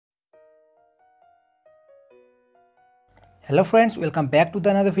Hello friends, welcome back to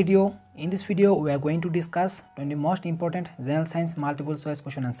another video. In this video, we are going to discuss 20 most important general science multiple choice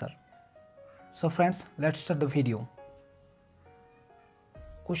question answer. So friends, let's start the video.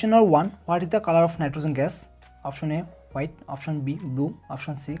 Question number 1. What is the color of nitrogen gas? Option A, white. Option B, blue.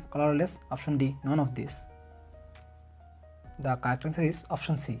 Option C, colorless. Option D, none of these. The correct answer is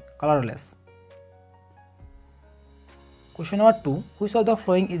option C, colorless. Question number 2. Which of the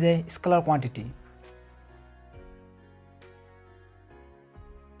following is a scalar quantity?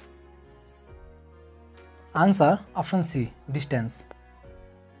 Answer option C, distance.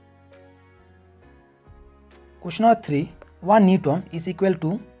 Question number 3. 1 Newton is equal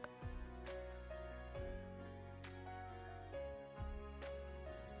to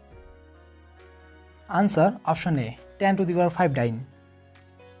Answer option A, 10 to the power 5 Dyne.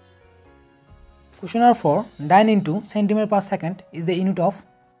 Question number 4. Dyne into centimeter per second is the unit of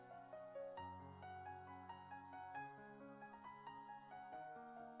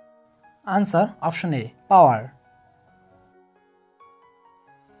Answer option A, power.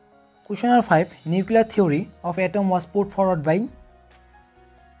 Question number 5. Nuclear theory of atom was put forward by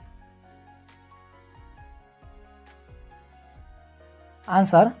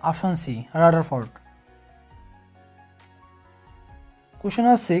Answer option C, Rutherford. Question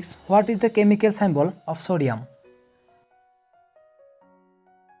number 6. What is the chemical symbol of sodium?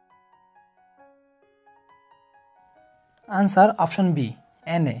 Answer option B,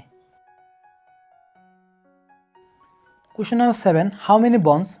 Na. Question number 7. How many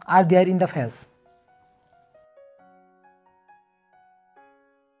bones are there in the face?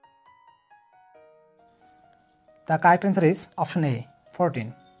 The correct answer is option A,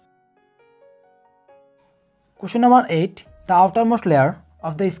 14. Question number 8. The outermost layer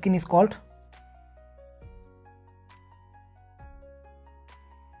of the skin is called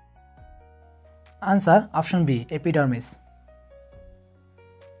Answer option B, epidermis.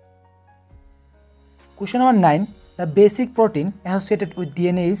 Question number 9. The basic protein associated with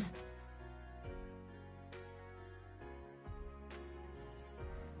DNA is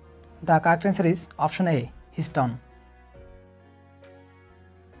The correct answer is option A, Histon.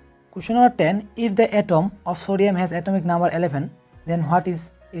 Question number 10. If the atom of sodium has atomic number 11, then what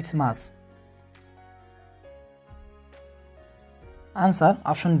is its mass? Answer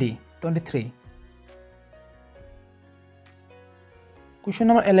option D, 23. Question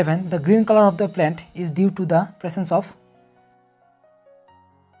number 11. The green color of the plant is due to the presence of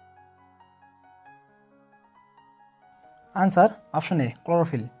Answer option A,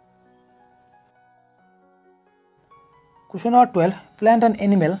 chlorophyll. Question number 12. Plant and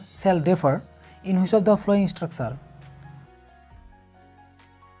animal cell differ in which of the following structure?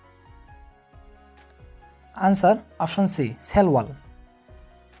 Answer option C, cell wall.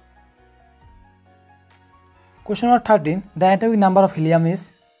 Question number 13. The atomic number of helium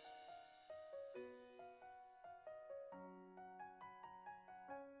is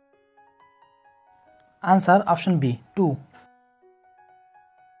Answer option B, 2.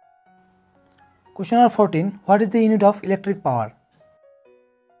 Question number 14. What is the unit of electric power?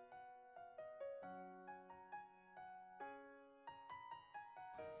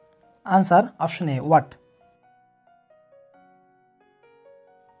 Answer option A, watt.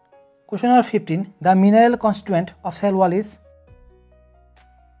 Question number 15. The mineral constituent of cell wall is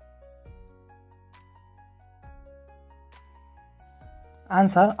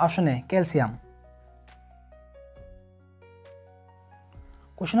Answer option A, calcium.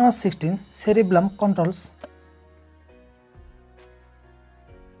 Question number 16. Cerebellum controls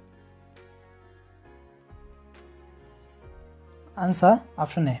Answer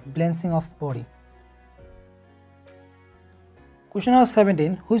option A, balancing of body. Question number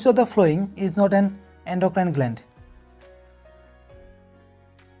 17. Which of the following is not an endocrine gland?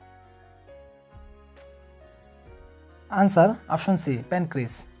 Answer option C,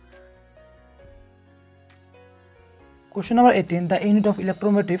 pancreas. Question number 18. The unit of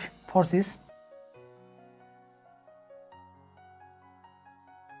electro-motive force is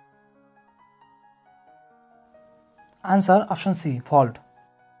Answer option C, volt.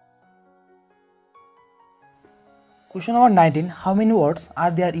 Question number 19. How many watts are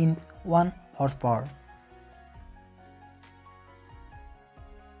there in 1 horsepower?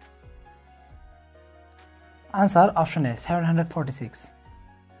 Answer option A, 746.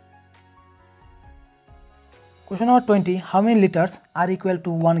 Question number 20. How many liters are equal to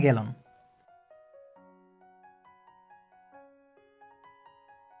 1 gallon?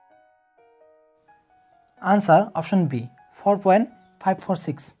 Answer option B,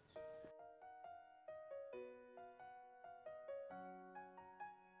 4.546.